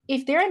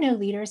if there are no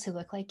leaders who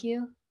look like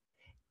you,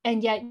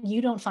 and yet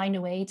you don't find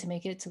a way to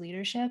make it to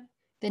leadership,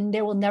 then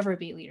there will never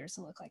be leaders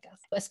who look like us.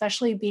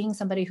 Especially being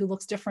somebody who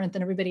looks different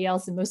than everybody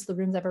else in most of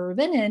the rooms I've ever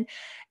been in,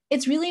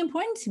 it's really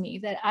important to me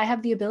that I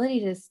have the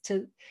ability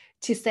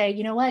to say,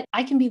 you know what,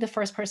 I can be the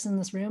first person in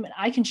this room and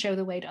I can show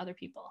the way to other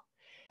people.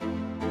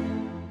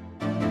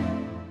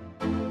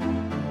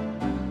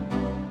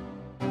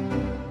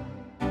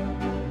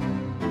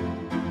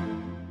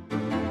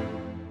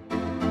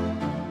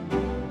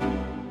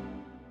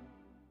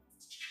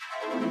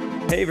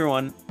 Hey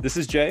everyone, this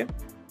is Jay.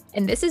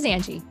 And this is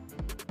Angie.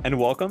 And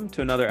welcome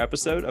to another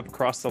episode of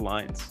Across the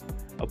Lines,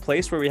 a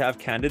place where we have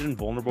candid and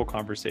vulnerable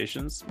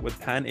conversations with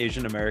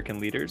Pan-Asian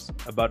American leaders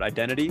about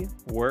identity,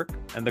 work,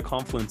 and the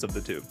confluence of the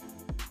two.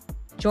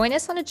 Join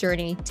us on a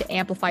journey to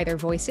amplify their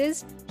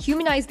voices,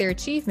 humanize their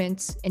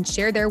achievements, and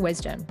share their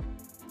wisdom.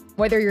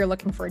 Whether you're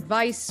looking for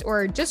advice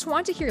or just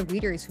want to hear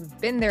leaders who've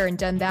been there and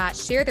done that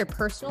share their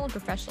personal and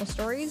professional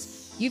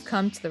stories, you've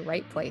come to the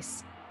right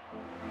place.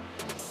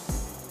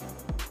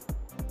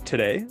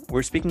 Today,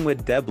 we're speaking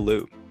with Deb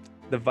Liu,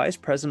 the Vice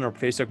President of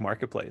Facebook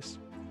Marketplace.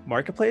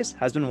 Marketplace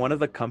has been one of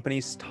the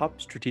company's top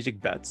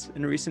strategic bets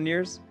in recent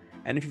years.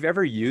 And if you've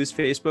ever used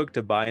Facebook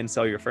to buy and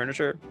sell your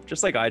furniture,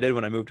 just like I did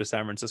when I moved to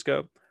San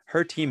Francisco,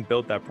 her team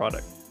built that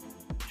product.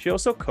 She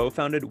also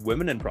co-founded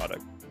Women in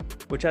Product,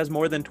 which has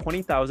more than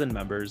 20,000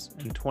 members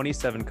in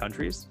 27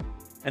 countries,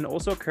 and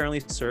also currently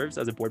serves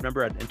as a board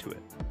member at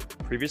Intuit.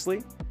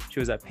 Previously,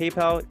 she was at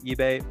PayPal,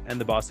 eBay, and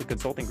the Boston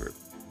Consulting Group.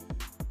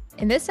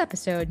 In this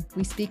episode,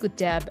 we speak with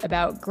Deb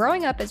about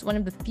growing up as one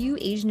of the few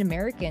Asian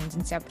Americans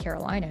in South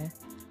Carolina,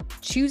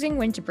 choosing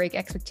when to break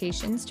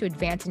expectations to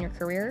advance in your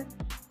career,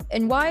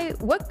 and why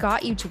what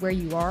got you to where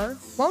you are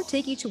won't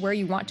take you to where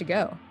you want to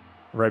go.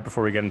 Right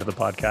before we get into the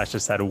podcast,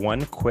 just had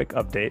one quick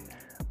update.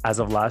 As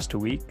of last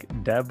week,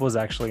 Deb was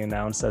actually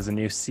announced as the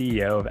new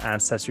CEO of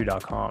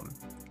Ancestry.com.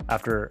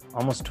 After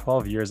almost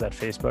 12 years at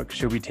Facebook,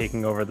 she'll be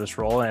taking over this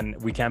role, and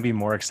we can't be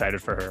more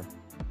excited for her.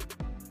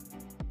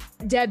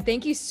 Deb,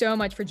 thank you so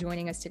much for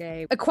joining us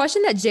today. A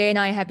question that Jay and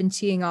I have been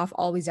teeing off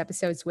all these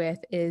episodes with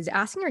is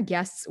asking our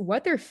guests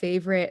what their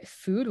favorite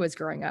food was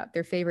growing up,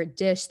 their favorite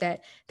dish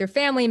that their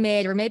family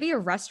made, or maybe a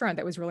restaurant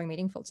that was really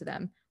meaningful to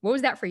them. What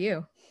was that for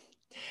you?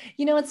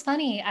 You know, it's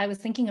funny. I was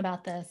thinking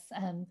about this.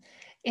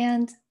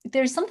 And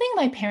there's something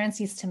my parents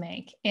used to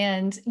make.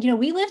 And,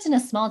 we lived in a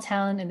small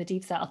town in the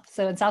Deep South,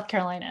 so in South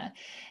Carolina.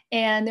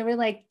 And there were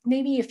like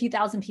maybe a few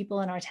thousand people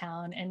in our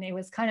town. And it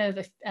was kind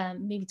of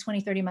maybe 20,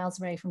 30 miles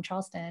away from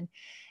Charleston.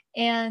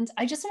 And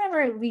I just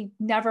remember we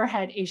never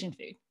had Asian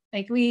food.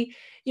 Like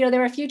there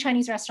were a few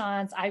Chinese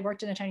restaurants. I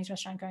worked in a Chinese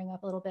restaurant growing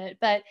up a little bit,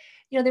 but,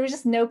 there was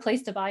just no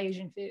place to buy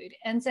Asian food.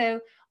 And so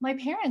my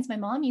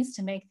mom used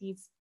to make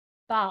these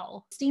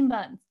bao, steamed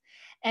buns.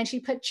 And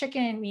she put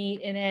chicken meat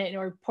in it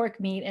or pork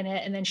meat in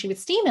it, and then she would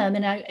steam them.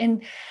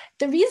 And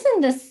the reason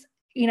this,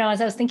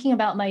 as I was thinking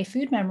about my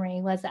food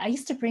memory, was that I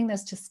used to bring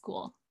those to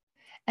school,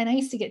 and I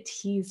used to get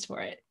teased for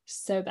it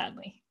so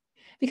badly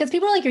because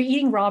people are like, "You're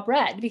eating raw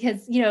bread,"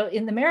 because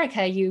in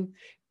America you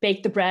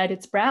bake the bread,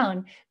 it's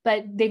brown,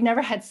 but they've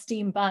never had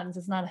steamed buns.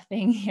 It's not a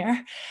thing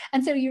here,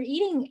 and so you're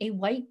eating a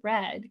white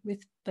bread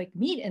with like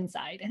meat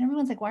inside, and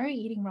everyone's like, "Why are you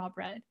eating raw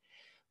bread?"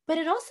 But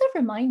it also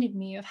reminded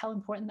me of how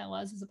important that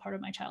was as a part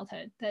of my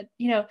childhood, that,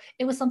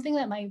 it was something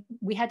that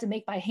we had to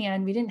make by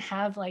hand. We didn't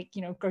have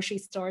grocery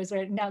stores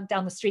where now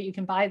down the street you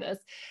can buy this.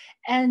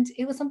 And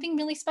it was something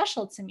really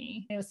special to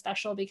me. It was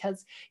special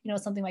because,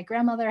 something my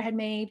grandmother had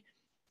made.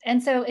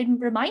 And so it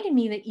reminded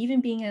me that even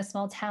being in a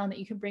small town, that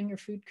you could bring your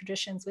food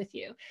traditions with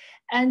you.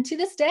 And to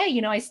this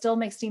day, I still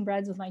make steamed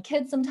breads with my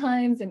kids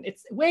sometimes, and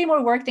it's way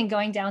more work than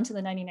going down to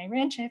the 99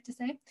 Ranch, I have to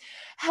say.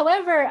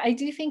 However, I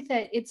do think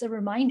that it's a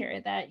reminder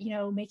that,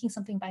 making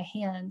something by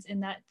hand in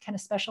that kind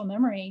of special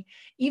memory,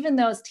 even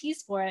though I was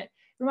teased for it,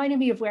 reminded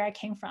me of where I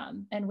came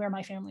from and where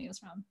my family was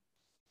from.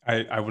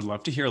 I would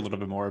love to hear a little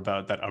bit more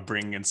about that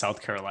upbringing in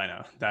South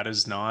Carolina. That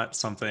is not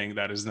something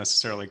that is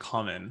necessarily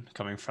common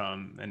coming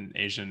from an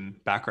Asian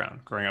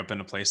background, growing up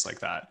in a place like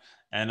that.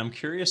 And I'm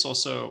curious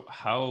also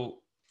how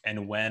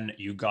and when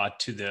you got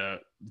to the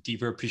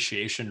deeper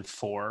appreciation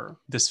for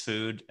this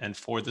food and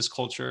for this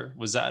culture.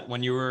 Was that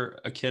when you were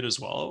a kid as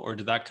well, or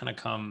did that kind of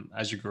come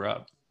as you grew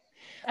up?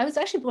 I was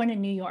actually born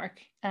in New York,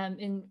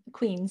 in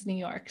Queens, New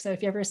York. So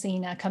if you've ever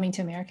seen Coming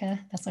to America,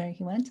 that's where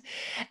he went.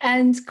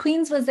 And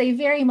Queens was a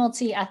very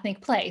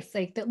multi-ethnic place,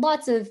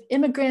 lots of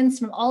immigrants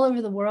from all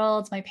over the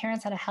world. My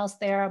parents had a house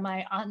there.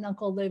 My aunt and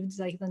uncle lived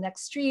the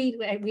next street.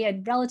 We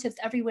had relatives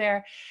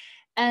everywhere.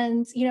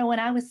 And, when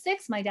I was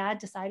 6, my dad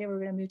decided we were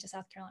going to move to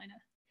South Carolina.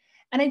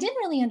 And I didn't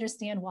really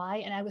understand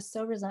why. And I was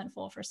so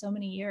resentful for so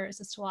many years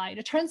as to why.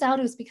 It turns out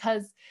it was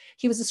because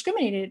he was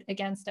discriminated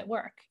against at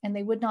work, and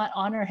they would not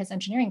honor his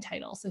engineering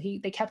title. So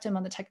they kept him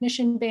on the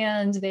technician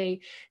band.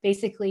 They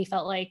basically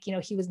felt like,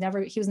 he was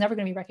never going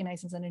to be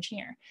recognized as an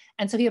engineer.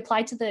 And so he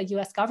applied to the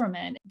US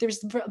government.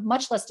 There's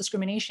much less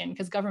discrimination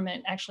because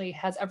government actually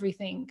has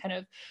everything kind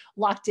of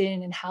locked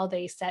in how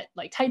they set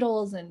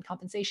titles and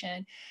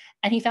compensation.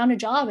 And he found a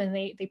job, and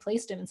they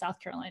placed him in South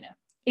Carolina.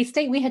 a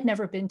state we had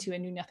never been to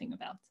and knew nothing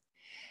about.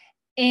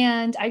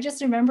 And I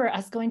just remember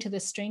us going to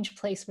this strange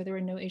place where there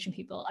were no Asian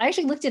people. I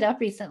actually looked it up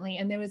recently,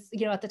 and there was,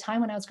 at the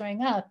time when I was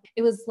growing up,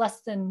 it was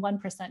less than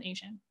 1%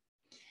 Asian.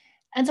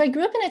 And so I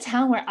grew up in a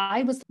town where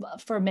I was,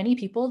 for many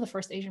people, the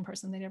first Asian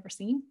person they'd ever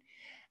seen.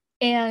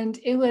 And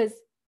it was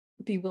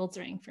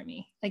bewildering for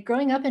me. Like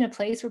growing up in a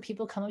place where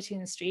people come up to you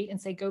in the street and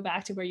say, go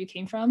back to where you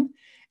came from.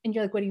 And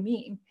you're like, what do you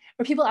mean?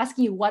 Or people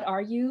asking you, what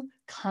are you?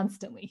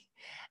 Constantly.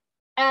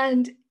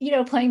 And,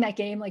 playing that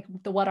game, like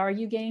the what are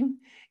you game,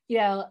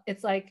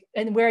 it's like,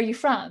 and where are you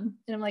from?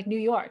 And I'm like, New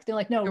York. They're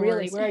like, no,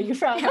 really, where are you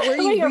from? Yeah, where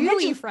are you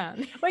really from?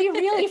 Where are you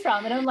really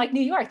from? And I'm like,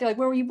 New York. They're like,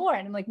 where were you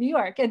born? I'm like, New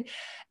York. And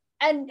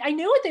I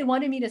knew what they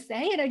wanted me to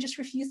say, and I just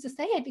refused to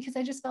say it because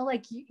I just felt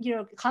like,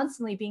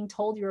 constantly being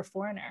told you're a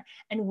foreigner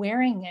and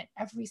wearing it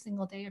every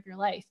single day of your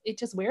life, it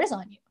just wears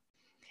on you.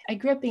 I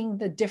grew up being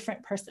the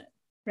different person,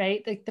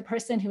 right? Like the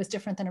person who was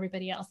different than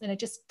everybody else. And I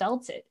just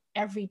felt it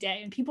every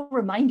day. And people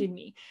reminded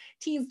me,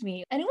 teased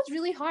me, and it was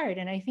really hard.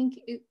 And I think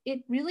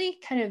it really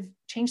kind of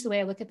changed the way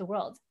I look at the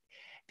world,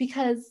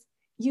 because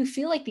you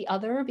feel like the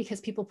other because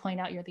people point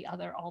out you're the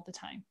other all the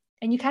time.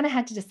 And you kind of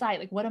had to decide,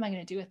 like, what am I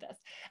going to do with this?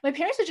 My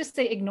parents would just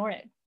say, ignore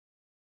it.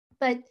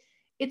 But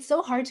it's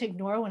so hard to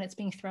ignore when it's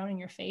being thrown in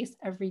your face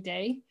every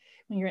day.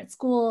 When you're at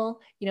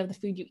school, the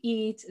food you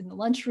eat, in the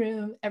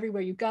lunchroom,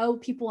 everywhere you go,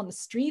 people on the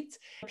streets.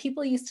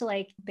 People used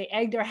to they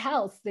egged our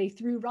house. They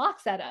threw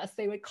rocks at us.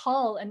 They would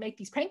call and make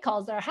these prank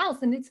calls at our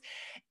house. And it's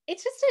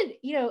just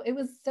it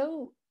was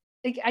so,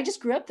 I just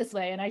grew up this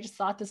way, and I just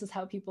thought this is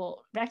how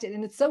people reacted.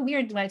 And it's so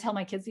weird when I tell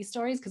my kids these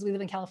stories, because we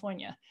live in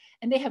California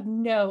and they have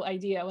no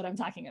idea what I'm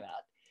talking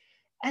about.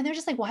 And they're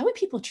just like, why would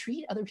people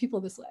treat other people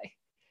this way?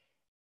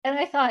 And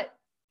I thought,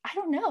 I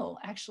don't know,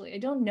 actually. I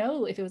don't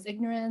know if it was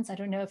ignorance. I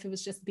don't know if it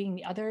was just being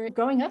the other.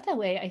 Growing up that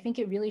way, I think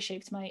it really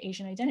shaped my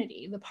Asian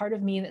identity. The part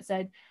of me that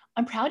said,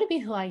 I'm proud to be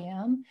who I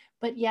am,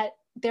 but yet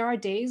there are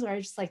days where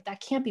I just like, that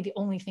can't be the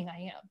only thing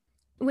I am.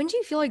 When do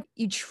you feel like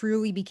you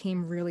truly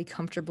became really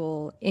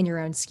comfortable in your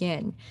own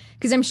skin?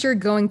 Because I'm sure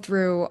going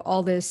through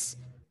all this,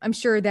 I'm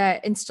sure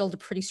that instilled a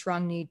pretty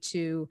strong need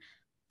to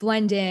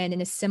blend in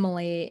and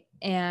assimilate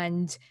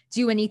and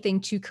do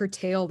anything to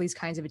curtail these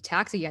kinds of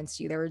attacks against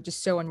you that were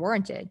just so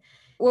unwarranted.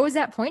 What was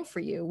that point for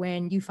you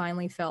when you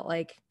finally felt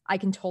like I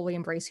can totally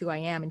embrace who I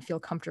am and feel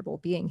comfortable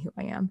being who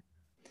I am?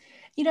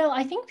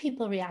 I think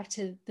people react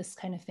to this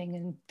kind of thing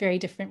in very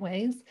different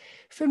ways.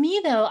 For me,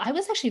 though, I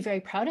was actually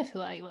very proud of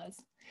who I was.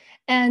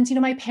 And,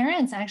 my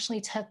parents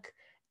actually took,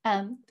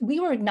 we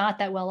were not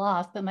that well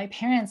off, but my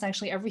parents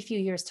actually every few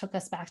years took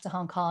us back to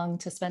Hong Kong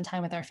to spend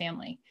time with our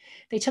family.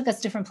 They took us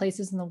different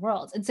places in the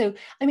world. And so,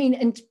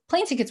 and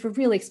plane tickets were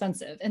really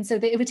expensive. And so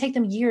it would take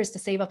them years to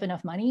save up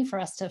enough money for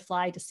us to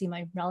fly to see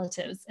my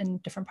relatives in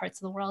different parts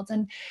of the world.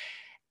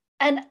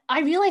 And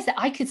I realized that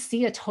I could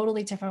see a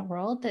totally different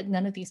world that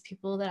none of these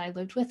people that I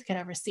lived with could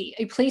ever see,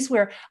 a place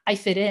where I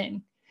fit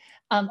in.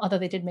 Although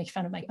they did make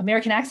fun of my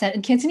American accent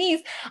in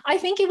Cantonese, I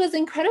think it was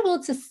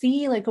incredible to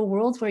see like a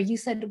world where you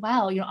said,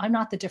 wow, I'm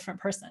not the different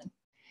person.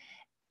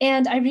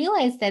 And I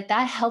realized that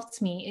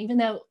helped me, even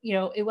though,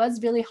 it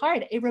was really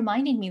hard. It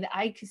reminded me that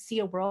I could see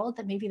a world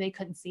that maybe they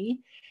couldn't see,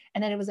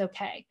 and that it was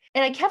okay.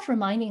 And I kept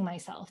reminding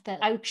myself that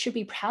I should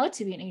be proud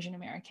to be an Asian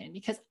American,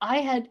 because I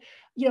had,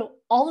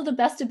 all of the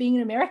best of being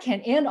an American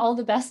and all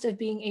the best of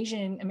being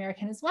Asian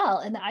American as well.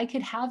 And that I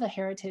could have a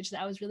heritage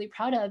that I was really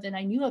proud of and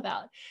I knew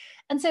about.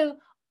 And so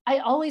I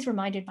always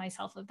reminded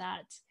myself of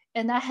that.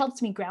 And that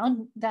helps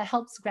ground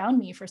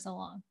me for so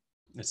long.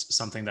 It's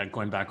something that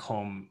going back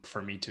home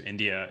for me to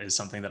India is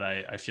something that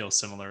I feel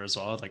similar as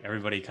well. Like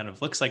everybody kind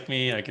of looks like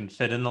me. I can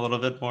fit in a little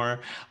bit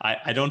more.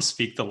 I don't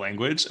speak the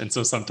language. And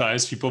so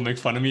sometimes people make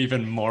fun of me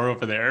even more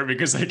over there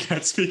because I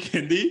can't speak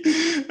Hindi.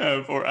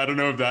 Or I don't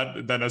know if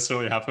that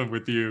necessarily happened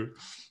with you.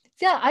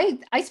 Yeah,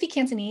 I speak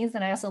Cantonese,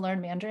 and I also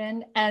learned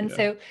Mandarin. And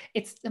so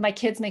my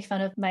kids make fun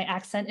of my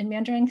accent in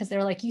Mandarin because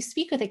they're like, you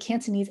speak with a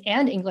Cantonese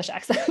and English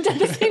accent at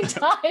the same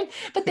time.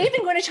 But they've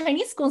been going to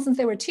Chinese school since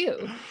they were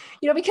 2,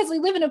 because we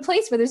live in a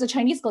place where there's a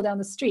Chinese school down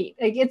the street.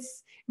 Like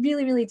it's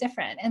really, really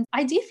different. And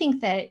I do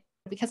think that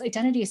because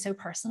identity is so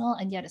personal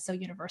and yet it's so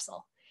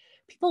universal,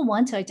 people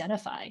want to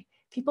identify.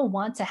 People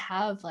want to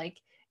have like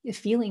the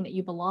feeling that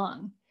you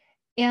belong.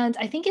 And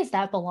I think it's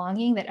that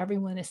belonging that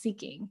everyone is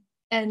seeking.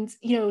 And,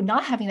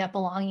 not having that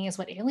belonging is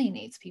what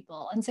alienates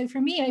people. And so for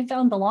me, I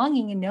found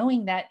belonging in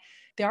knowing that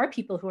there are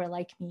people who are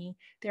like me.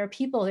 There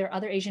are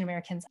other Asian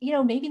Americans,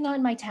 maybe not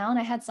in my town.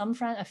 I had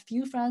a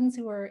few friends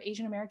who were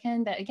Asian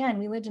American, but again,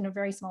 we lived in a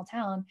very small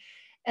town.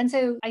 And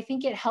so I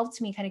think it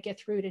helped me kind of get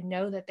through to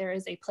know that there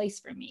is a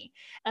place for me.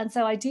 And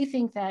so I do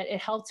think that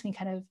it helped me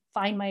kind of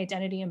find my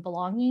identity and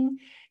belonging,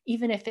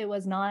 even if it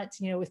was not,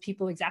 with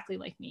people exactly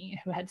like me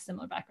who had a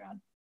similar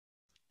background.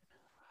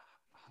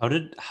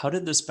 How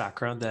did this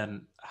background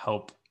then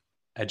help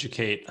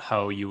educate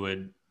how you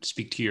would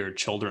speak to your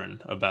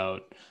children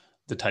about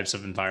the types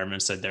of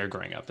environments that they're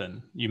growing up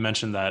in? You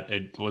mentioned that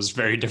it was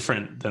very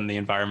different than the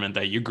environment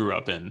that you grew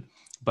up in,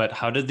 But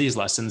how did these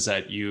lessons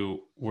that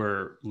you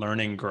were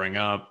learning growing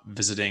up,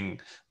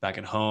 visiting back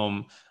at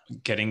home,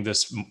 getting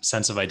this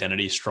sense of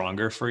identity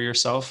stronger for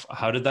yourself,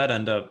 how did that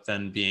end up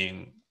then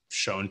being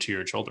shown to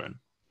your children?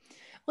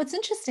 What's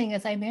interesting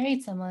is I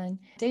married someone,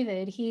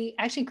 David, he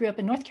actually grew up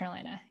in North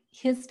Carolina.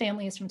 His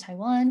family is from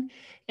Taiwan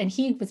and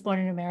he was born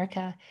in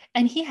America,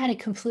 and he had a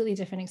completely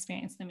different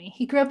experience than me.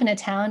 He grew up in a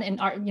town in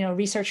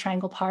Research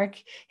Triangle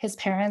Park. His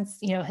parents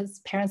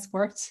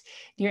worked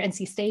near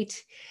NC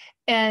State,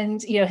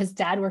 and his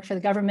dad worked for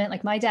the government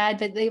like my dad,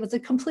 but it was a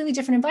completely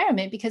different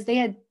environment because they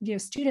had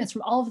students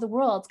from all over the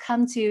world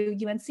come to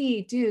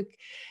UNC, Duke,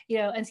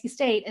 NC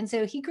State. And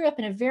so he grew up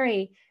in a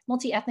very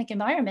multi-ethnic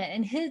environment,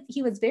 and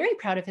he was very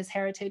proud of his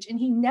heritage, and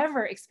he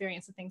never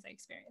experienced the things I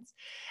experienced.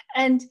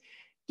 And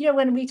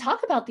when we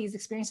talk about these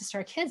experiences to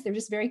our kids, they're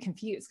just very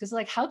confused because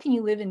like, how can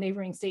you live in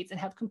neighboring states and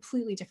have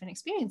completely different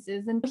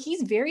experiences? And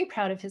he's very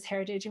proud of his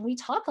heritage, and we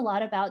talk a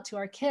lot to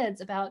our kids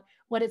about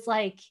what it's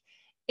like.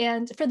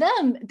 And for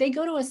them, they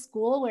go to a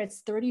school where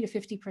it's 30 to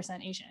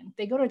 50% Asian.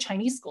 They go to a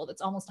Chinese school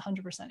that's almost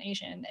 100%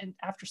 Asian and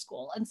after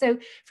school. And so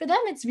for them,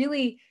 it's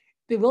really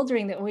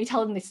bewildering that when we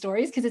tell them these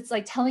stories, because it's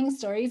like telling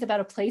stories about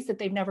a place that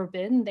they've never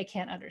been, they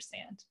can't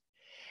understand.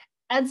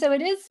 And so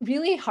it is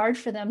really hard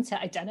for them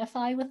to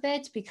identify with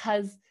it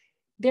because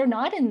they're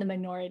not in the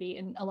minority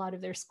in a lot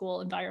of their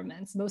school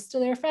environments. Most of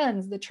their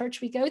friends, the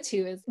church we go to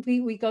is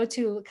we go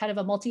to kind of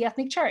a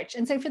multi-ethnic church.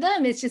 And so for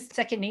them, it's just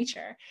second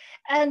nature.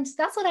 And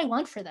that's what I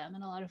want for them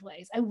in a lot of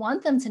ways. I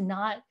want them to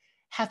not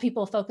have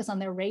people focus on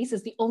their race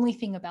as the only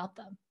thing about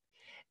them.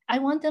 I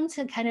want them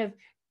to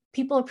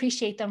people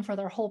appreciate them for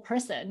their whole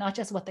person, not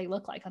just what they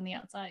look like on the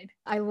outside.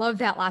 I love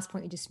that last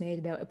point you just made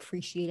about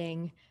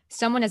appreciating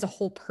someone as a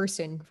whole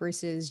person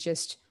versus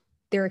just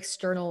their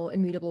external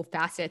immutable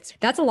facets.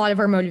 That's a lot of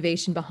our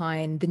motivation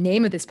behind the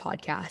name of this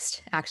podcast,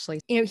 actually.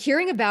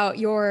 Hearing about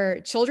your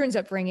children's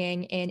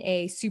upbringing in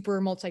a super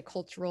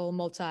multicultural,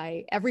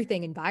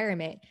 multi-everything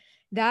environment,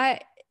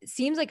 that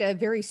seems like a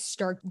very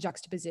stark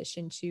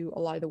juxtaposition to a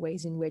lot of the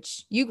ways in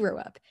which you grew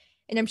up.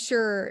 And I'm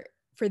sure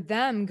for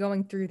them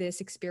going through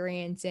this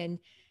experience and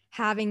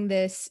having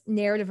this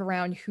narrative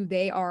around who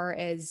they are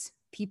as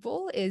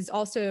people is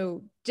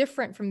also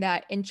different from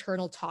that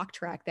internal talk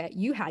track that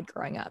you had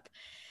growing up.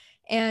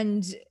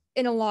 And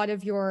in a lot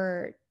of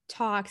your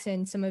talks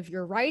and some of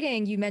your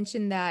writing, you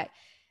mentioned that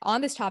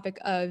on this topic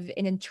of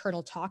an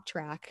internal talk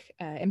track,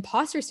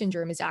 imposter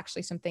syndrome is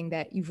actually something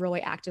that you've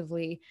really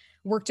actively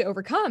worked to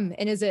overcome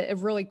and is a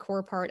really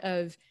core part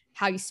of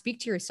how you speak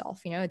to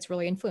yourself. It's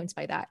really influenced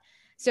by that.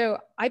 So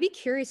I'd be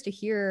curious to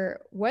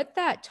hear what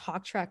that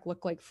talk track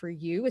looked like for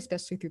you,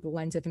 especially through the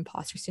lens of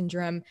imposter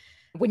syndrome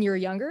when you were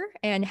younger,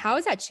 and how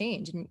has that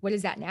changed and what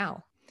is that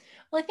now?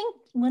 Well, I think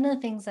one of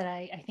the things that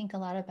I think a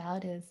lot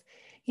about is,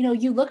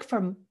 you look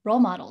for role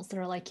models that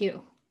are like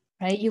you,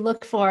 right? You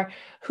look for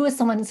who is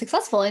someone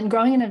successful, and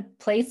growing in a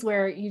place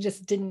where you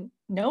just didn't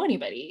know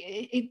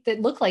anybody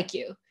that looked like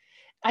you.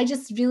 I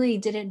just really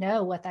didn't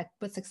know what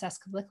success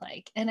could look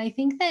like. And I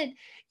think that,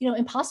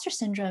 imposter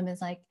syndrome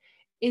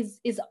is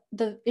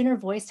the inner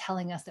voice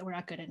telling us that we're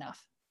not good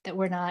enough, that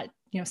we're not,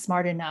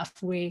 smart enough.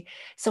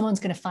 Someone's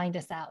going to find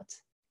us out.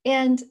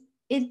 And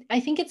I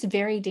think it's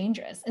very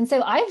dangerous. And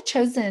so I've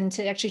chosen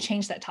to actually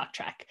change that talk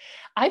track.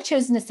 I've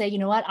chosen to say, you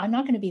know what, I'm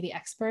not going to be the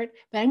expert,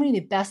 but I'm going to be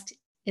the best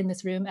in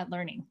this room at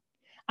learning.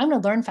 I'm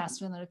going to learn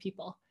faster than other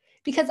people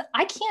because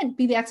I can't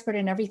be the expert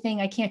in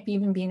everything. I can't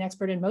even be an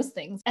expert in most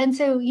things. And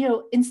so,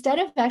 instead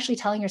of actually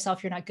telling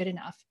yourself you're not good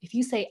enough, if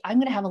you say, I'm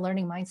going to have a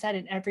learning mindset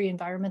in every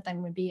environment that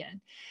I'm going to be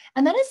in.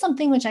 And that is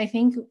something which I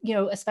think,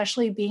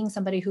 especially being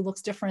somebody who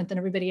looks different than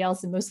everybody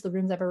else in most of the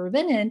rooms I've ever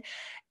been in,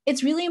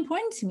 it's really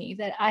important to me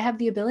that I have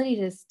the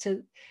ability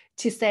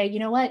to say, you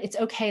know what, it's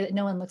okay that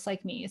no one looks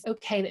like me. It's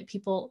okay that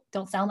people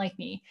don't sound like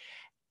me.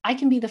 I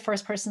can be the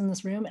first person in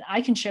this room and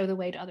I can show the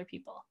way to other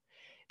people,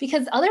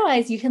 because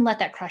otherwise you can let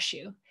that crush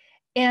you.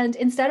 And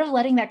instead of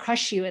letting that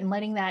crush you and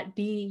letting that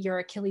be your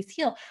Achilles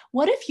heel,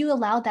 what if you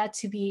allowed that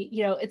to be,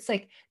 it's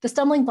like the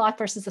stumbling block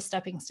versus the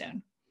stepping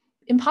stone.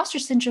 Imposter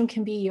syndrome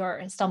can be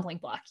your stumbling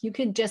block. You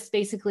could just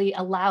basically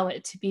allow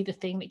it to be the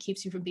thing that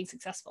keeps you from being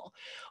successful.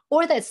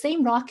 Or that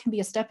same rock can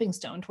be a stepping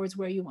stone towards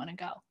where you want to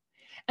go.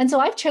 And so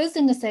I've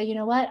chosen to say, you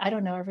know what, I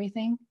don't know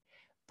everything,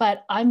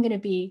 but I'm going to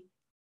be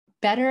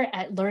better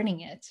at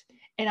learning it.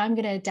 And I'm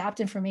going to adapt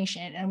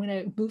information and I'm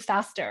going to move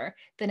faster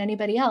than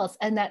anybody else.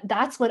 And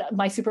that's what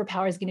my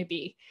superpower is going to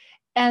be.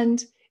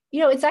 And,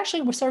 it's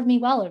actually served me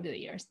well over the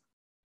years.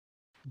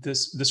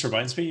 This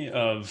reminds me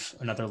of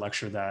another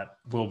lecture that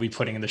we'll be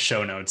putting in the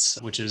show notes,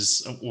 which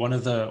is one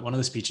of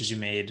the speeches you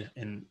made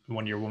in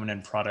one of your Women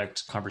in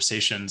Product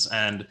conversations.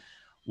 And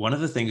one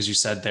of the things you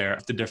said there,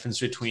 the difference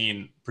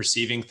between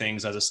perceiving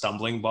things as a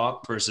stumbling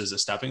block versus a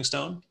stepping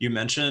stone. You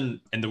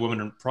mentioned in the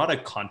Women in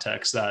Product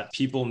context that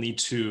people need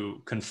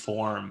to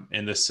conform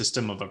in the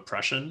system of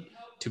oppression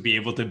to be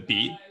able to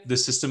beat the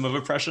system of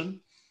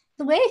oppression.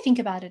 The way I think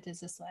about it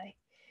is this way,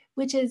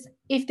 which is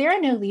if there are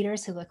no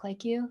leaders who look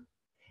like you,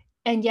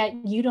 and yet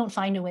you don't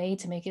find a way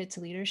to make it to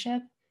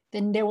leadership,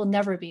 then there will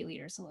never be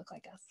leaders who look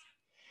like us.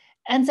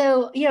 And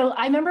so,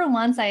 I remember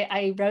once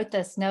I wrote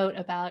this note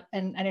about,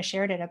 and I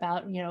shared it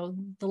about,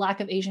 the lack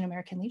of Asian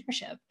American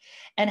leadership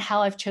and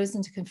how I've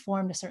chosen to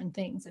conform to certain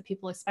things that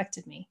people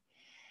expected me.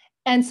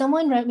 And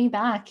someone wrote me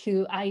back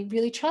who I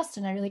really trust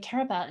and I really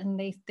care about. And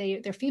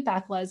their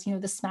feedback was,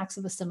 this smacks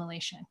of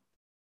assimilation.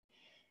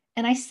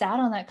 And I sat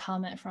on that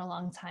comment for a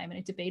long time and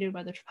I debated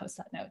whether to post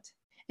that note.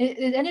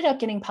 It ended up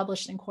getting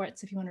published in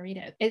courts if you want to read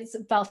it. It's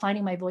about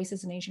finding my voice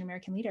as an Asian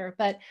American leader.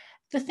 But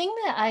the thing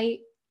that I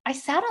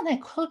sat on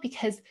that quote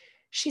because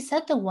she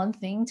said the one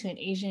thing to an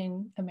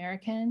Asian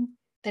American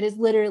that is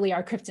literally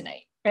our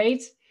kryptonite,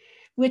 right?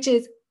 Which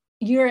is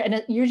you're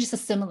just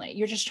assimilate.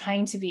 You're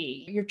trying to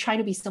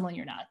be someone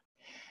you're not.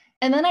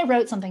 And then I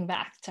wrote something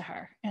back to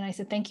her and I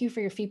said, thank you for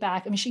your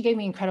feedback. I mean, she gave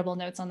me incredible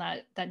notes on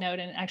that note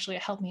and actually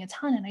it helped me a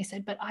ton. And I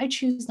said, but I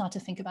choose not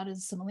to think about it as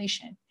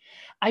assimilation.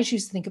 I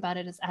choose to think about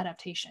it as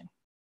adaptation.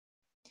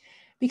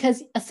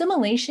 Because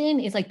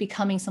assimilation is like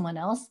becoming someone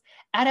else.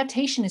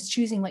 Adaptation is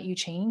choosing what you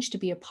change to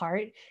be a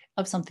part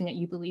of something that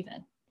you believe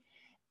in.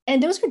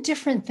 And those are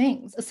different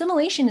things.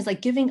 Assimilation is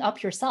like giving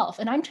up yourself.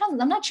 And I'm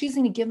not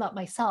choosing to give up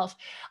myself.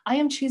 I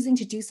am choosing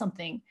to do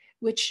something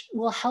which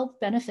will help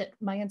benefit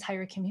my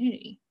entire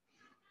community.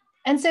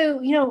 And so,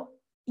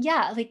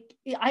 like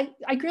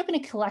I grew up in a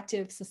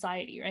collective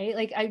society, right?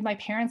 Like my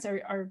parents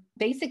are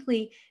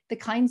basically the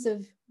kinds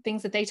of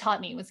things that they taught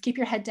me was keep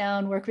your head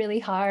down, work really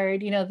hard,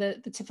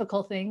 the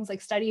typical things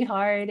like study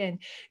hard and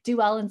do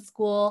well in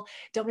school,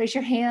 don't raise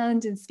your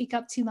hand and speak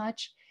up too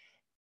much.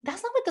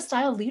 That's not what the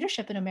style of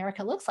leadership in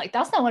America looks like.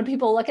 That's not when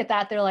people look at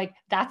that, they're like,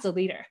 that's a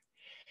leader.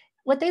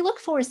 What they look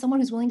for is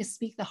someone who's willing to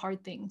speak the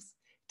hard things,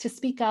 to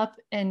speak up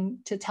and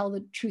to tell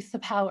the truth to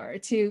power,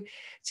 to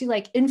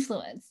like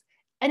influence.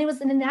 And it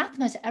was an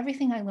anathema to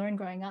everything I learned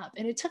growing up.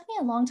 And it took me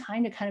a long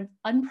time to kind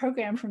of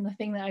unprogram from the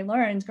thing that I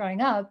learned growing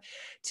up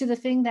to the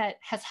thing that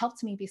has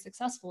helped me be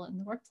successful in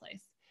the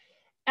workplace.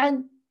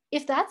 And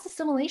if that's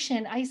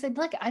assimilation, I said,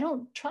 look, I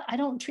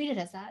don't treat it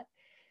as that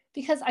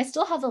because I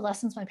still have the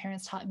lessons my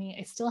parents taught me.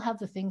 I still have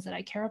the things that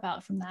I care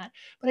about from that,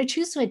 but I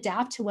choose to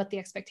adapt to what the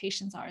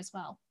expectations are as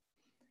well.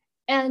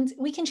 And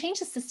we can change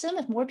the system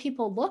if more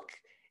people look.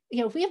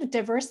 If we have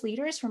diverse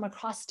leaders from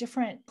across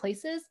different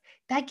places,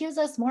 that gives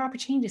us more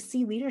opportunity to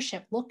see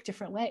leadership look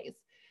different ways.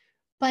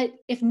 But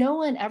if no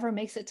one ever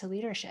makes it to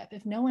leadership,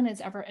 if no one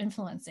is ever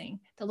influencing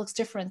that looks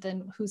different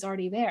than who's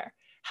already there,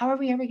 how are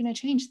we ever going to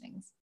change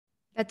things?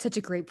 That's such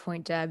a great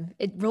point, Deb.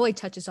 It really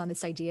touches on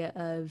this idea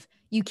of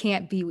you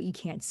can't be what you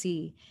can't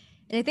see.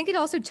 And I think it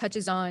also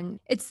touches on,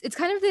 it's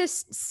kind of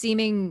this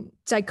seeming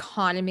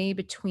dichotomy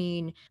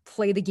between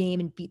play the game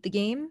and beat the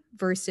game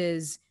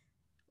versus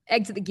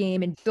exit the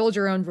game and build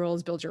your own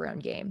rules, build your own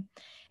game.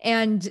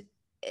 And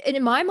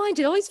in my mind,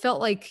 it always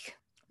felt like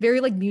very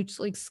like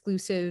mutually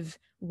exclusive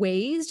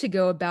ways to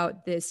go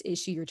about this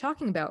issue you're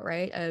talking about,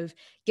 right? Of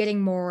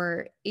getting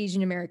more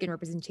Asian American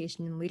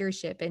representation in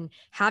leadership and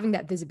having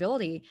that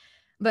visibility.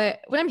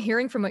 But what I'm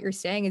hearing from what you're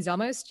saying is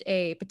almost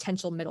a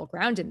potential middle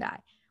ground in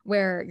that,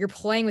 where you're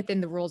playing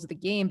within the rules of the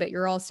game, but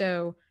you're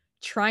also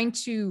trying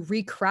to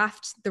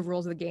recraft the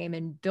rules of the game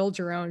and build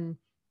your own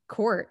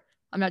court.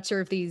 I'm not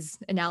sure if these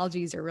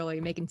analogies are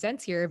really making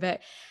sense here, but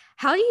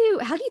how do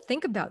you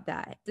think about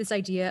that? This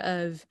idea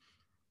of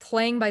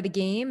playing by the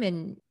game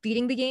and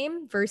beating the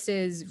game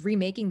versus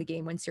remaking the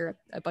game once you're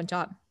up on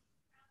top?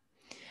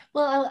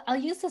 Well, I'll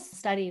use this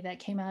study that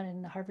came out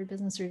in the Harvard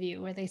Business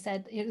Review where they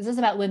said this is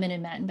about women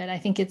and men, but I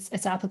think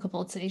it's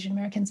applicable to Asian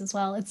Americans as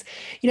well. It's,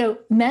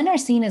 men are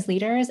seen as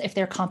leaders if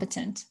they're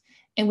competent,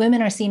 and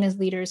women are seen as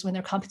leaders when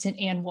they're competent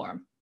and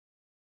warm.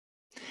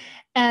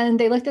 And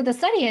they looked at the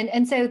study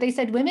and so they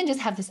said women just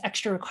have this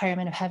extra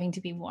requirement of having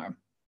to be warm.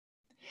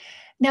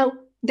 Now,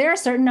 there are a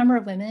certain number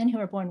of women who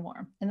are born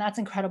warm, and that's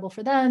incredible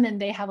for them, and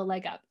they have a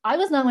leg up. I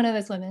was not one of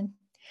those women.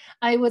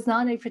 I was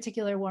not a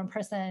particular warm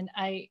person.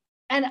 I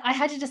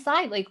had to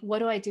decide, like, what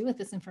do I do with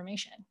this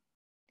information?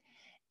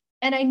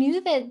 And I knew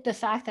that the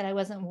fact that I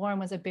wasn't warm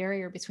was a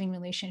barrier between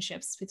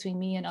relationships between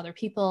me and other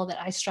people, that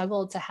I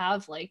struggled to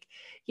have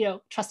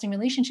trusting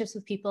relationships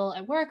with people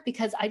at work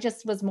because I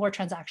just was more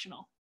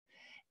transactional.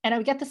 And I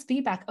would get this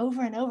feedback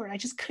over and over, and I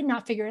just could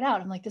not figure it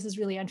out. I'm like, this is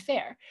really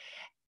unfair.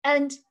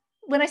 And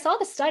when I saw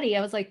the study,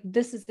 I was like,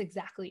 this is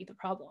exactly the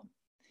problem.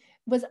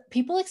 Was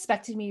people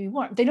expected me to be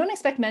warm. They don't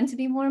expect men to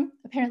be warm.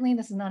 Apparently,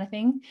 this is not a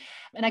thing.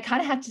 And I kind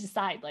of had to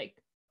decide, like,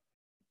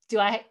 do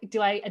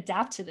I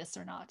adapt to this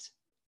or not?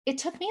 It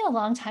took me a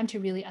long time to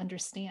really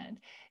understand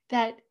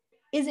that,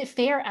 is it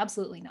fair?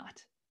 Absolutely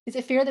not. Is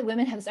it fair that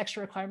women have this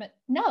extra requirement?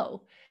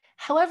 No.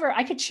 However,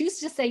 I could choose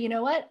to say, you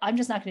know what, I'm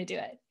just not going to do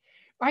it.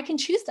 Or I can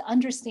choose to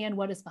understand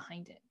what is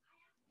behind it,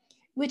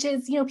 which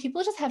is,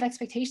 people just have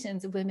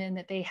expectations of women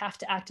that they have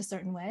to act a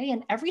certain way.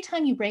 And every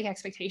time you break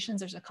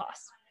expectations, there's a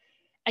cost.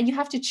 And you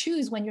have to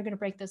choose when you're going to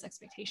break those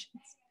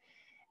expectations.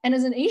 And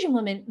as an Asian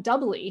woman,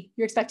 doubly,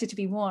 you're expected to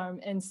be warm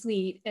and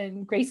sweet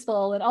and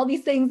graceful and all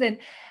these things. And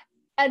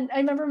I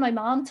remember my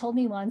mom told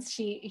me once,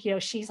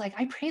 she's like,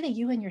 I pray that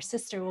you and your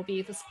sister will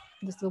be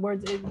the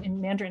word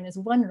in Mandarin is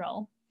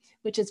wenrou,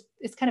 which is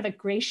kind of a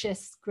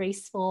gracious,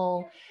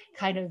 graceful,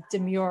 kind of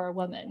demure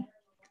woman.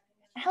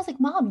 And I was like,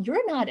 Mom,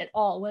 you're not at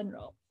all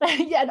Wenro.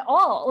 Yeah, at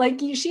all. Like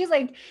she's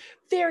like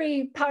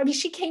very powerful. I mean,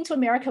 she came to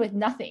America with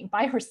nothing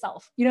by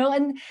herself,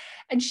 and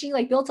she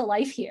like built a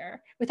life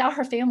here without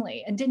her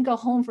family and didn't go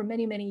home for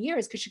many, many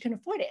years because she couldn't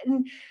afford it.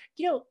 And,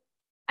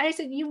 I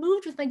said, you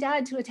moved with my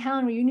dad to a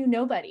town where you knew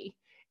nobody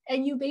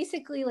and you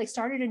basically like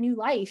started a new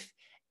life.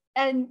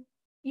 And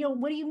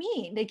what do you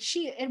mean? Like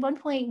she, at one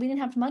point we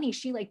didn't have money.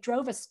 She like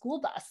drove a school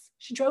bus.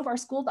 She drove our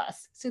school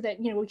bus so that,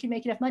 we could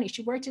make enough money.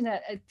 She worked in a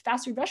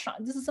fast food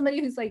restaurant. This is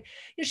somebody who's like,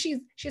 she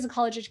has a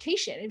college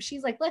education. And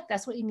she's like, look,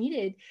 that's what you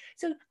needed.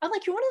 So I'm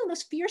like, you're one of the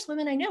most fierce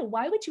women I know.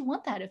 Why would you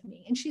want that of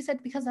me? And she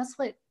said, because that's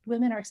what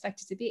women are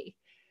expected to be.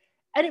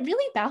 And it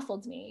really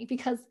baffled me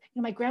because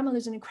my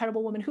grandmother's an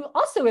incredible woman who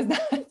also is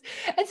not.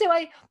 And so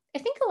I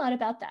think a lot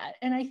about that.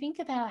 And I think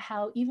about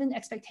how even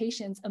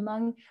expectations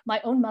among my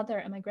own mother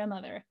and my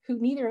grandmother, who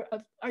neither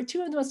are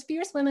two of the most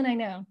fierce women I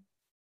know,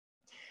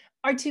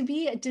 are to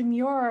be a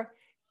demure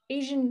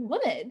Asian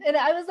woman. And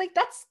I was like,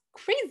 that's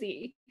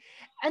crazy.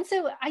 And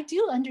so I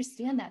do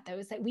understand that, though,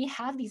 is that we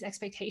have these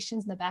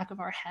expectations in the back of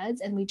our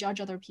heads and we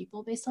judge other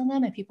people based on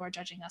them and people are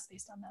judging us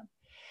based on them.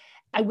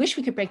 I wish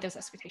we could break those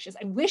expectations.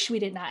 I wish we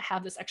did not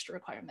have this extra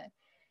requirement.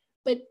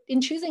 But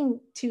in choosing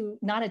to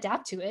not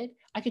adapt to it,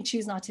 I can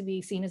choose not to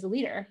be seen as a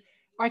leader,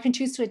 or I can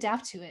choose to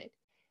adapt to it.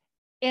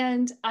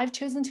 And I've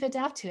chosen to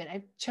adapt to it.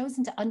 I've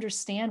chosen to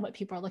understand what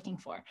people are looking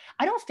for.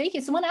 I don't fake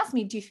it. Someone asked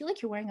me, do you feel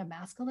like you're wearing a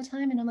mask all the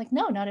time? And I'm like,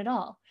 no, not at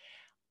all.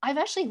 I've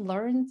actually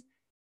learned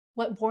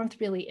what warmth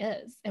really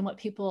is and what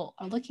people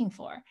are looking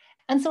for.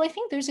 And so I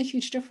think there's a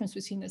huge difference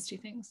between those two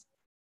things.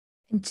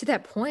 And to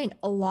that point,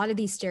 a lot of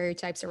these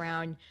stereotypes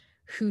around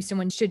who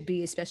someone should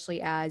be,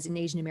 especially as an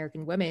Asian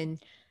American woman,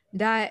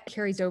 that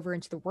carries over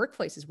into the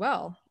workplace as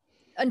well.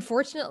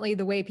 Unfortunately,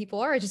 the way people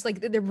are, just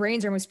like their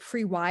brains are almost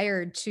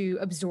pre-wired to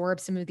absorb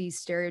some of these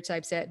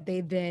stereotypes that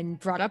they've been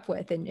brought up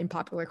with in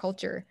popular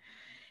culture.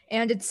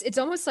 And it's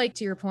almost like,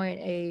 to your point,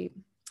 a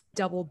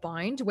double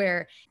bind,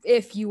 where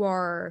if you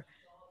are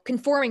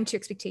conforming to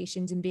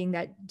expectations and being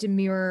that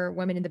demure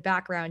woman in the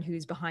background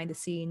who's behind the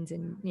scenes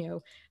and,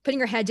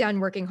 putting her head down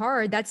and working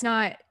hard, that's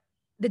not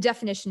the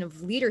definition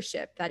of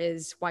leadership that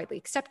is widely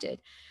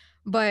accepted.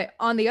 But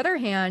on the other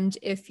hand,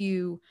 if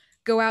you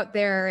go out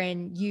there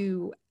and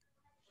you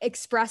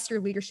express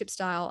your leadership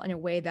style in a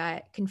way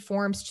that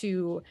conforms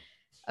to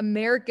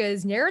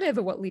America's narrative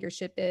of what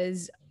leadership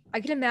is,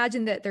 I can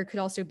imagine that there could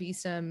also be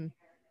some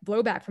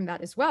blowback from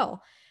that as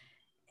well.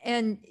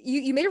 And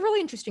you made a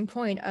really interesting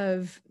point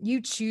of you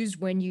choose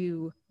when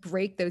you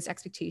break those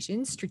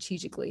expectations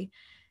strategically.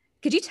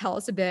 Could you tell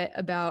us a bit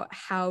about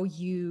how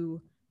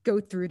you go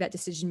through that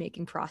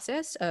decision-making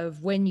process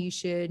of when you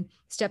should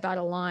step out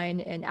of line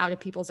and out of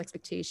people's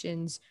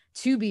expectations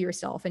to be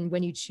yourself and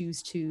when you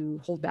choose to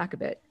hold back a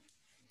bit?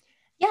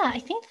 Yeah, I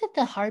think that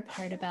the hard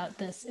part about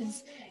this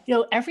is,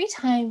 every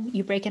time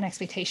you break an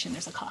expectation,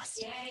 there's a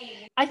cost.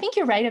 I think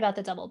you're right about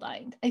the double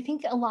bind. I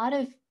think a lot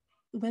of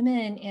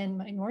women and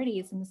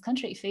minorities in this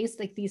country face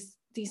like these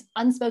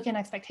unspoken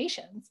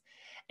expectations,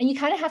 and you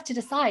kind of have to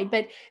decide.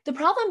 But the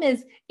problem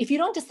is, if you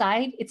don't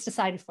decide, it's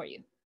decided for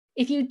you.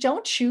 If you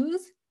don't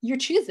choose, you're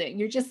choosing.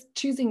 You're just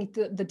choosing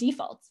the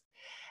defaults.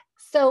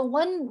 So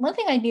one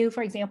thing I knew,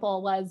 for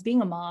example, was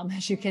being a mom.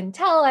 As you can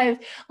tell, I have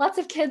lots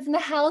of kids in the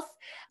house.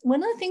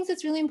 One of the things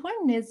that's really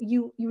important is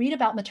you read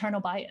about maternal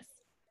bias.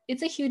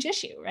 It's a huge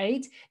issue,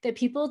 right? That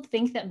people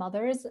think that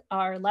mothers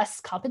are less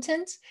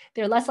competent.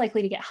 They're less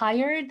likely to get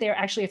hired. They're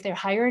actually, if they're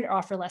hired,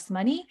 offer less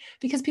money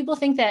because people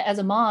think that as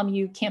a mom,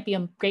 you can't be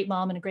a great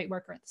mom and a great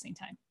worker at the same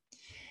time.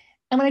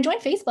 And when I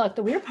joined Facebook,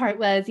 the weird part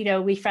was,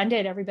 we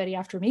friended everybody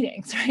after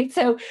meetings, right?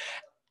 So,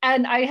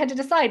 and I had to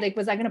decide,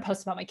 was I going to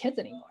post about my kids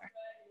anymore?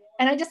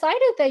 And I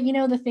decided that,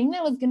 the thing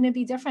that was going to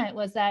be different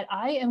was that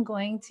I am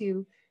going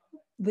to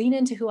lean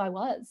into who I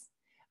was,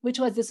 which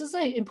was, this is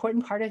an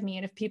important part of me.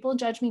 And if people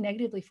judge me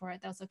negatively for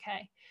it, that's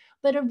okay.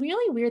 But a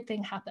really weird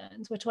thing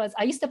happened, which was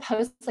I used to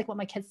post what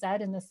my kids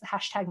said in this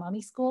hashtag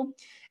mommy school.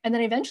 And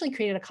then I eventually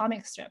created a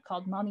comic strip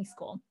called Mommy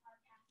School,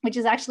 which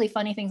is actually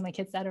funny things my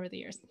kids said over the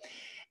years.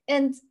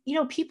 And,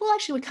 people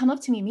actually would come up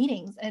to me in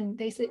meetings and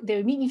they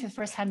would meet me for the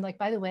first time. Like,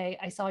 by the way,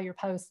 I saw your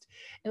post.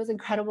 It was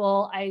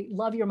incredible. I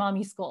love your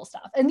mommy school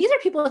stuff. And these are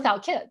people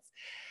without kids.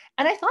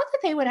 And I thought that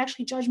they would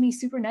actually judge me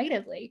super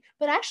negatively,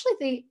 but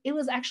actually it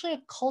was actually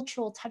a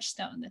cultural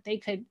touchstone that they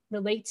could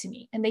relate to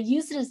me. And they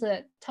used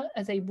it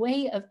as a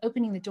way of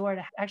opening the door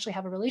to actually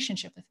have a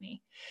relationship with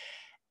me.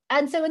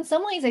 And so in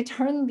some ways I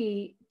turned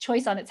the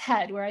choice on its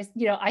head where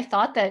I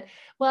thought that,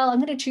 well, I'm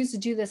going to choose to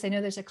do this. I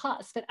know there's a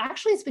cost, but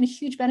actually it's been a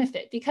huge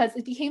benefit because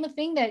it became a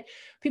thing that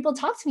people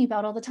talk to me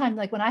about all the time.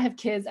 Like when I have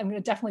kids, I'm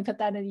going to definitely put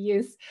that into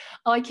use.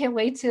 Oh, I can't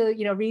wait to,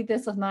 read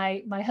this with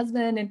my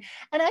husband. And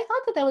I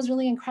thought that was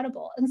really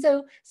incredible. And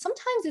so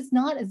sometimes it's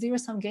not a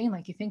zero-sum game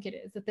like you think it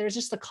is, that there's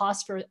just a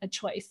cost for a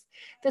choice,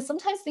 that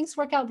sometimes things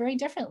work out very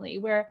differently,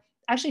 where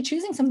actually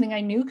choosing something I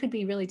knew could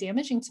be really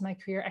damaging to my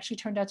career actually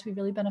turned out to be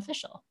really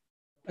beneficial.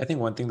 I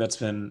think one thing that's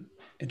been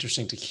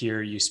interesting to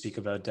hear you speak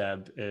about,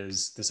 Deb,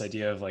 is this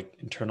idea of like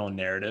internal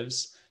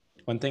narratives.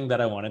 One thing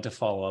that I wanted to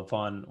follow up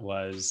on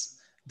was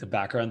the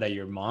background that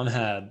your mom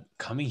had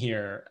coming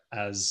here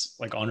as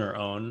like on her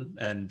own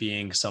and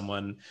being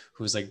someone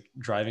who's like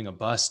driving a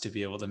bus to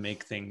be able to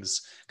make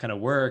things kind of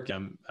work.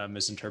 I'm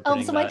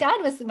misinterpreting so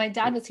that. my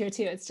dad was here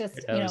too. It's just,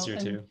 I was here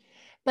too.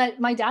 But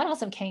my dad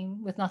also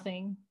came with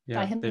nothing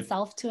by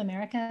himself to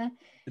America.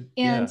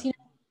 And,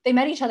 they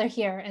met each other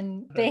here,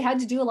 and they had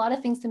to do a lot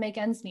of things to make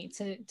ends meet,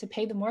 to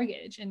pay the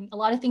mortgage, and a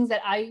lot of things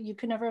that you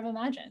could never have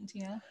imagined,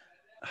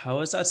 How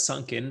has that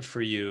sunk in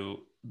for you,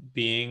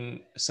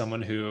 being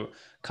someone who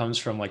comes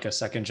from like a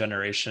second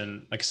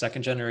generation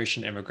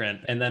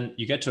immigrant, and then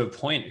you get to a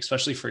point,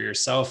 especially for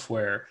yourself,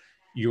 where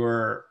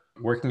you're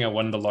working at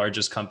one of the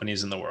largest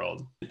companies in the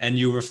world, and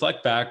you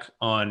reflect back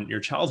on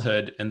your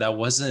childhood, and that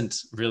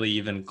wasn't really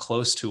even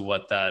close to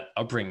what that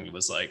upbringing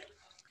was like.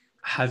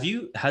 Has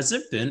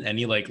there been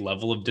any like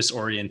level of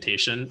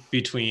disorientation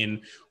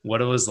between what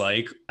it was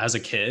like as a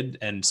kid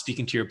and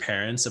speaking to your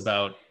parents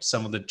about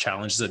some of the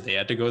challenges that they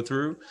had to go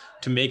through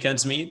to make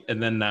ends meet,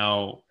 and then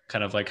now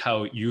kind of like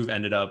how you've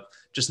ended up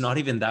just not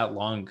even that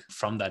long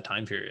from that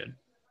time period?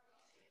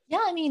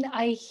 Yeah, I mean,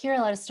 I hear a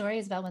lot of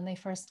stories about when they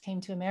first came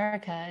to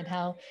America, and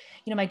how,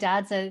 my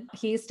dad said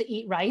he used to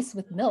eat rice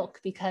with milk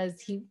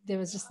because there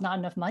was just not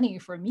enough money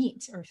for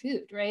meat or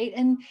food, right?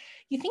 And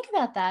you think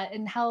about that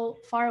and how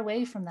far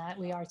away from that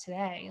we are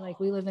today. Like,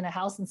 we live in a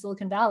house in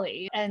Silicon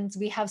Valley, and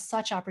we have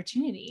such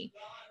opportunity.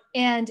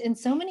 And in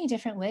so many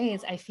different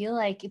ways, I feel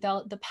like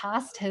the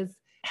past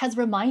has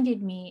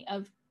reminded me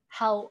of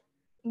how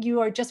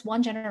you are just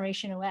one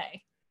generation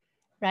away.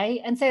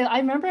 Right. And so I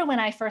remember when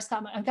I first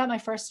got my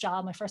first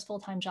job, my first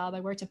full-time job,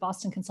 I worked at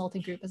Boston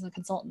Consulting Group as a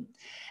consultant.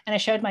 And I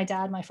showed my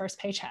dad my first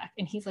paycheck.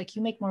 And he's like,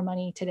 "You make more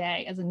money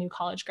today as a new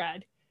college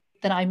grad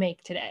than I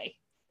make today."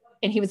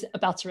 And he was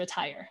about to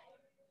retire.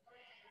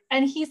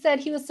 And he said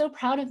he was so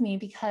proud of me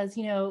because,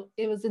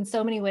 it was in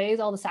so many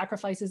ways, all the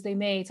sacrifices they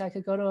made. So I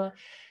could go to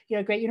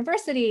a great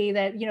university,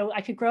 that,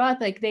 I could grow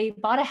up. Like, they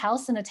bought a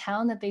house in a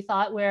town that they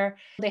thought where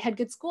they had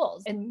good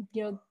schools. And,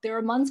 there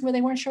were months where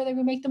they weren't sure they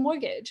would make the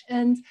mortgage.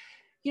 And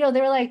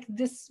they were like,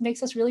 "This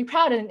makes us really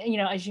proud." And,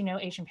 as you know,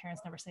 Asian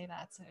parents never say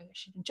that. So I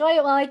should enjoy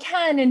it while I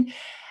can. And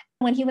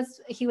when he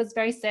was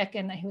very sick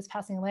and he was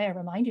passing away, I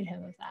reminded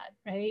him of that,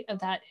 right?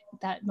 Of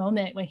that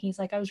moment when he's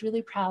like, "I was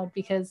really proud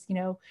because,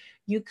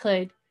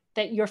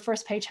 that your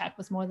first paycheck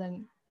was more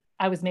than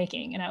I was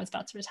making, and I was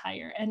about to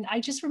retire." And I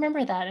just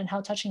remember that and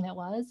how touching that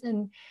was.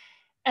 And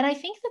I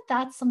think that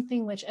that's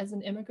something which, as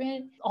an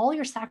immigrant, all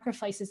your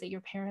sacrifices that your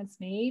parents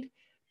made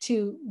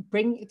to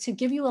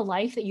give you a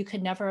life that you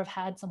could never have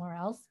had somewhere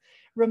else,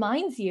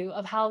 reminds you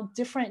of how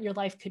different your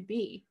life could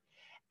be.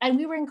 And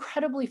we were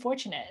incredibly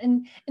fortunate.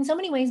 And in so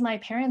many ways, my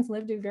parents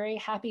lived a very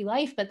happy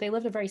life, but they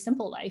lived a very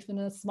simple life in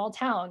a small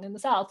town in the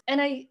South. And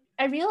I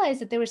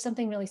realized that there was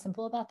something really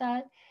simple about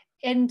that.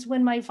 And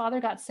when my father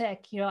got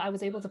sick, I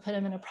was able to put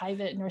him in a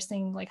private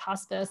nursing, like,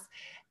 hospice.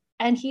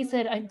 And he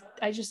said,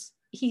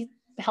 he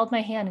held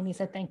my hand and he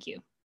said, "Thank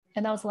you."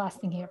 And that was the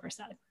last thing he ever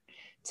said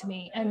to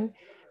me. And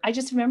I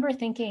just remember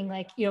thinking,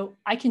 like,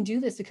 I can do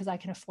this because I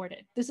can afford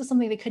it. This is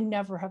something they could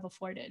never have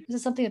afforded. This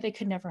is something that they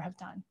could never have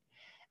done.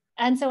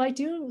 And so I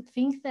do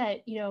think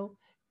that,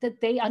 that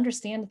they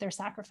understand that their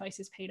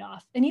sacrifices paid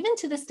off. And even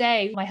to this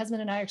day, my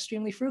husband and I are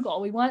extremely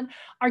frugal. We want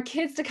our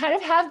kids to kind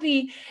of have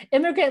the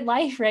immigrant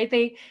life, right?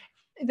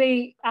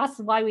 They ask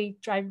why we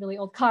drive really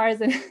old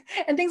cars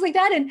and things like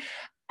that.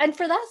 And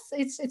for us,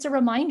 it's a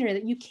reminder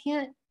that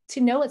to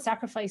know what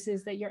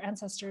sacrifices that your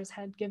ancestors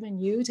had given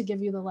you to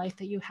give you the life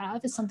that you have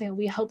is something that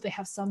we hope they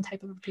have some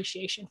type of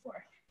appreciation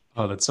for.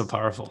 Oh, that's so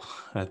powerful.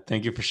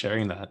 Thank you for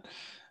sharing that.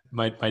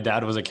 My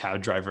dad was a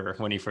cab driver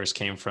when he first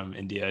came from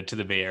India to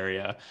the Bay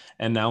Area.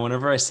 And now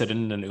whenever I sit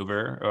in an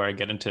Uber or I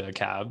get into a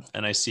cab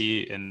and I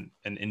see an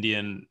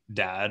Indian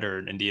dad or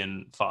an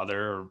Indian father,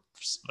 or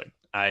like,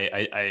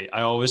 I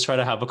always try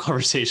to have a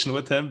conversation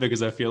with him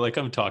because I feel like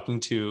I'm talking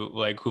to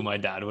like who my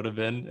dad would have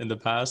been in the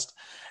past.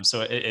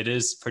 So it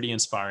is pretty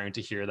inspiring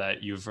to hear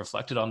that you've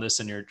reflected on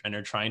this and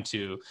you're trying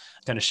to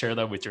kind of share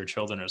that with your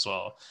children as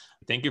well.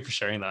 Thank you for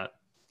sharing that.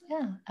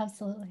 Yeah,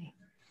 absolutely.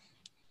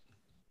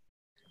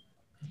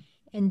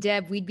 And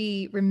Deb, we'd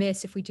be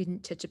remiss if we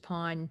didn't touch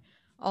upon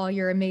all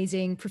your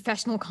amazing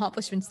professional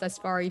accomplishments thus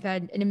far. You've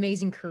had an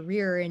amazing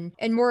career,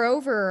 and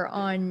moreover,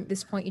 on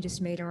this point you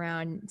just made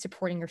around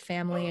supporting your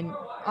family and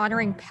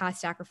honoring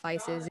past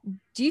sacrifices,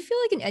 do you feel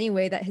like in any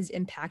way that has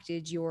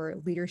impacted your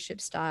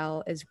leadership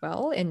style as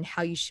well, and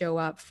how you show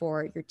up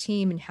for your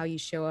team and how you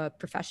show up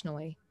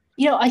professionally?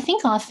 I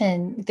think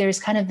often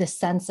there's kind of this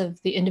sense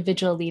of the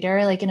individual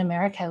leader. Like, in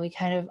America, we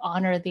kind of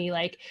honor the,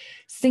 like,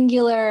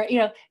 singular,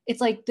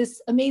 it's like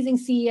this amazing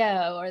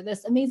CEO or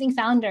this amazing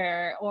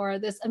founder or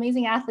this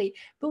amazing athlete.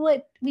 But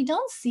what we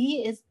don't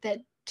see is that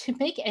to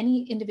make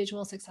any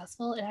individual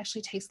successful, it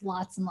actually takes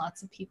lots and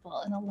lots of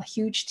people and a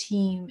huge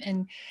team.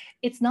 And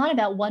it's not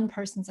about one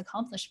person's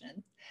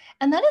accomplishment.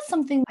 And that is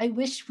something I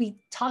wish we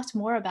talked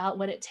more about,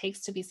 what it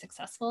takes to be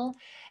successful.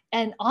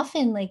 And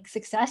often like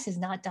success is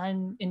not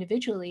done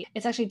individually.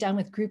 It's actually done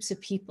with groups of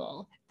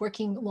people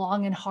working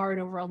long and hard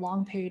over a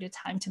long period of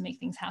time to make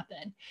things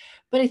happen.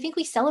 But I think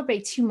we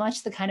celebrate too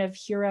much the kind of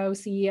hero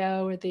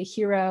CEO or the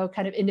hero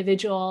kind of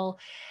individual.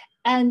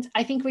 And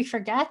I think we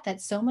forget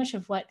that so much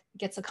of what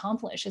gets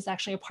accomplished is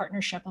actually a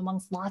partnership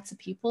amongst lots of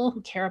people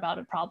who care about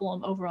a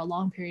problem over a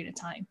long period of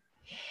time.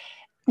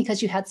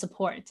 Because you had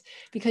support,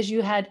 because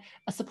you had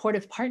a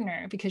supportive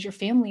partner, because your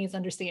family is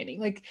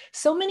understanding. Like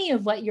so many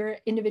of what your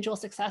individual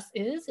success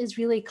is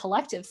really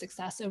collective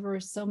success over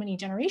so many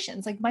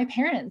generations. Like my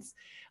parents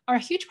are a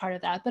huge part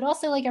of that, but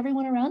also like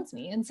everyone around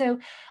me. And so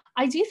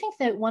I do think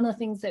that one of the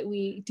things that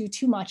we do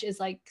too much is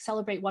like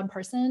celebrate one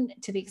person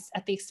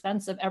at the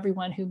expense of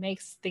everyone who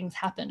makes things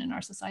happen in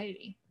our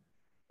society.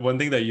 One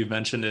thing that you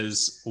mentioned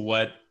is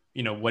what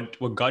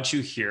got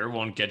you here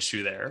won't get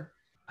you there.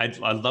 I'd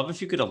love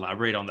if you could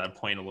elaborate on that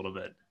point a little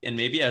bit. And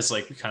maybe as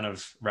like we kind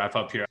of wrap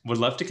up here, would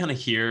love to kind of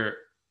hear,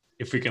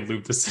 if we can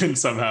loop this in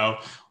somehow,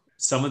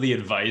 some of the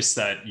advice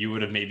that you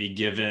would have maybe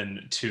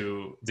given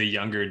to the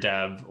younger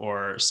Deb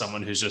or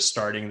someone who's just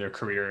starting their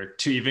career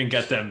to even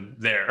get them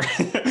there.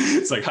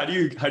 It's like, how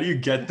do you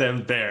get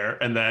them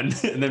there? And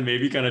then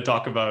maybe kind of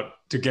talk about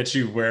to get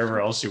you wherever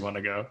else you want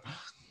to go.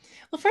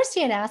 Well, first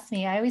you had asked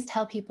me, I always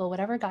tell people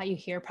whatever got you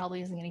here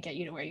probably isn't going to get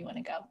you to where you want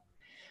to go.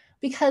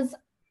 Because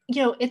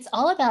it's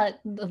all about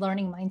the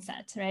learning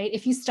mindset, right?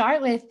 If you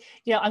start with,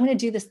 I'm going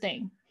to do this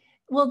thing.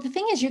 Well, the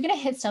thing is, you're going to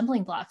hit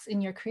stumbling blocks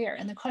in your career.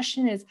 And the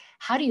question is,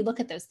 how do you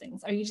look at those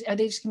things? Are they just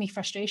going to be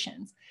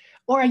frustrations?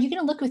 Or are you going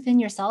to look within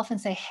yourself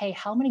and say, hey,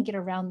 how am I going to get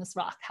around this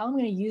rock? How am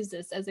I going to use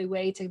this as a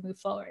way to move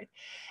forward?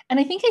 And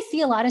I think I see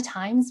a lot of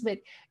times, but,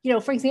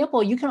 for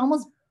example, you can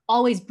almost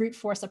always brute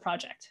force a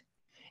project.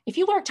 If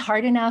you worked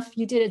hard enough,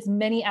 you did as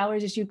many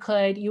hours as you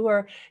could, you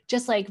were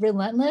just like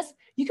relentless,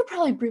 you could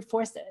probably brute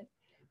force it.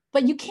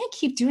 But you can't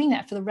keep doing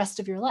that for the rest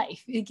of your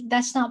life.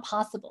 That's not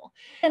possible.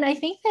 And I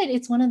think that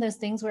it's one of those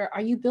things where,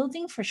 are you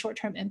building for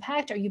short-term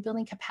impact? Are you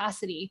building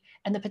capacity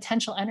and the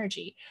potential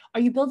energy? Are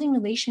you building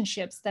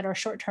relationships that are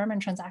short-term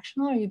and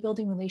transactional? Or are you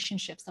building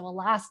relationships that will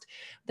last,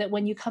 that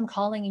when you come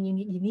calling and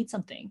you need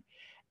something?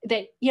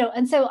 That,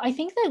 and so I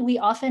think that we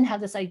often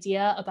have this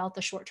idea about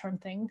the short-term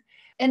thing.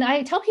 And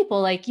I tell people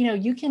like,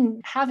 you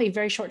can have a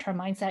very short-term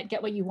mindset,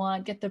 get what you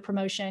want, get the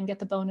promotion, get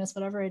the bonus,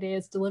 whatever it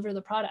is, deliver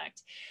the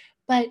product.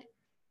 But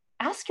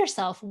ask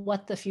yourself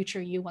what the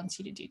future you wants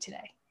you to do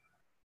today.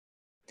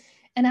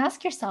 And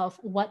ask yourself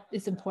what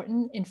is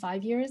important in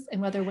 5 years and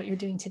whether what you're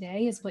doing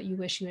today is what you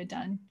wish you had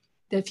done,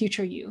 the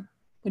future you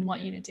would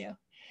want you to do.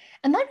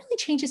 And that really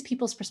changes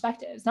people's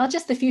perspectives, not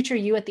just the future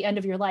you at the end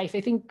of your life.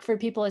 I think for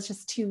people, it's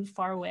just too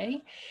far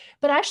away,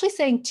 but actually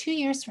saying 2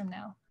 years from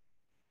now,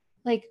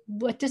 like,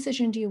 what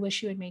decision do you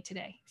wish you had made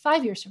today?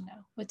 5 years from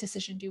now, what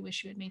decision do you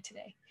wish you had made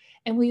today?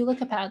 And will you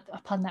look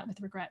upon that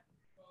with regret?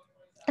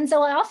 And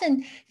so I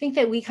often think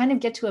that we kind of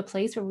get to a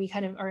place where we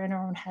kind of are in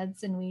our own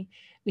heads and we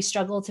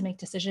struggle to make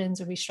decisions,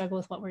 or we struggle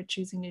with what we're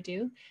choosing to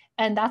do.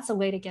 And that's a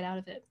way to get out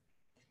of it.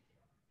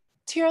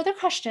 To your other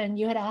question,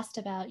 you had asked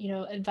about,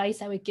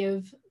 advice I would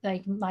give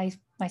like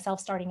myself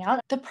starting out.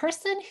 The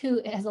person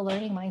who has a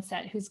learning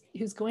mindset,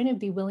 who's going to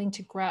be willing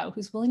to grow,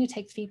 who's willing to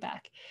take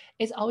feedback,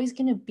 is always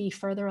going to be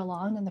further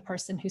along than the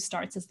person who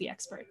starts as the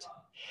expert.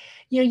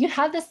 You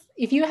have this,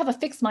 if you have a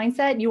fixed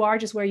mindset, you are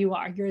just where you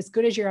are. You're as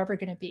good as you're ever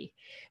going to be.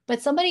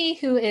 But somebody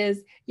who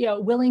is,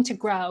 willing to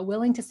grow,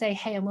 willing to say,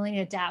 hey, I'm willing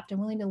to adapt, I'm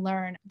willing to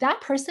learn,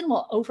 that person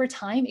will over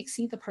time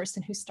exceed the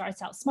person who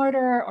starts out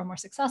smarter or more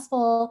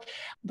successful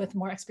with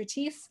more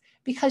expertise,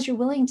 because you're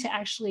willing to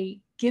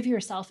actually give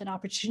yourself an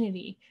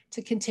opportunity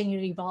to continue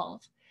to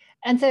evolve.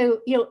 And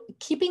so,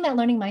 keeping that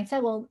learning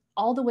mindset will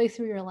all the way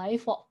through your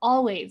life will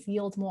always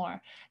yield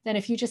more than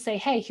if you just say,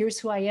 hey, here's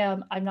who I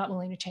am, I'm not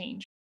willing to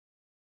change.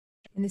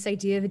 And this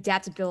idea of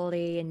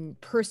adaptability and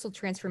personal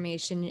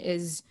transformation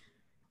is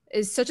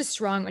such a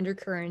strong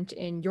undercurrent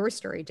in your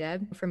story,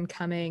 Deb, from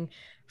coming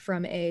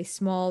from a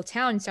small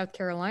town in South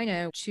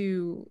Carolina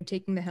to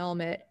taking the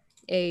helm at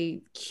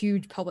a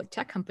huge public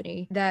tech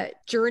company.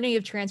 That journey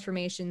of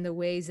transformation, the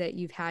ways that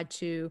you've had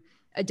to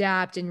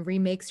adapt and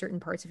remake certain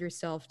parts of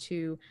yourself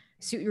to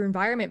suit your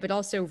environment, but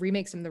also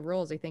remake some of the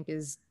roles, I think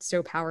is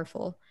so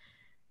powerful.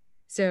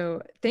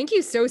 So thank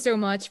you so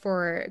much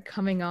for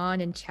coming on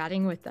and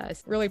chatting with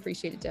us. Really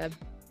appreciate it, Deb.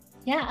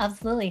 Yeah,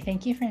 absolutely.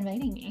 Thank you for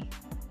inviting me.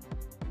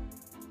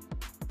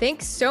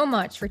 Thanks so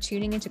much for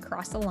tuning into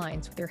Cross the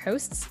Lines with your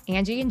hosts,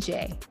 Angie and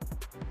Jay.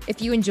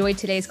 If you enjoyed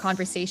today's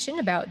conversation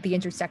about the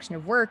intersection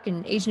of work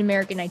and Asian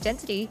American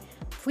identity,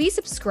 please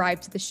subscribe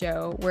to the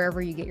show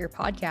wherever you get your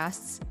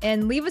podcasts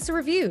and leave us a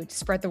review to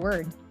spread the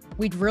word.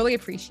 We'd really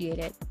appreciate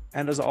it.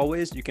 And as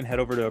always, you can head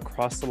over to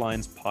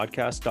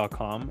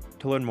acrossthelinespodcast.com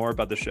to learn more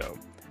about the show,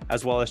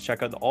 as well as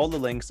check out all the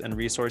links and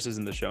resources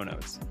in the show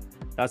notes.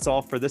 That's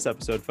all for this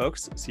episode,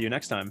 folks. See you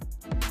next time.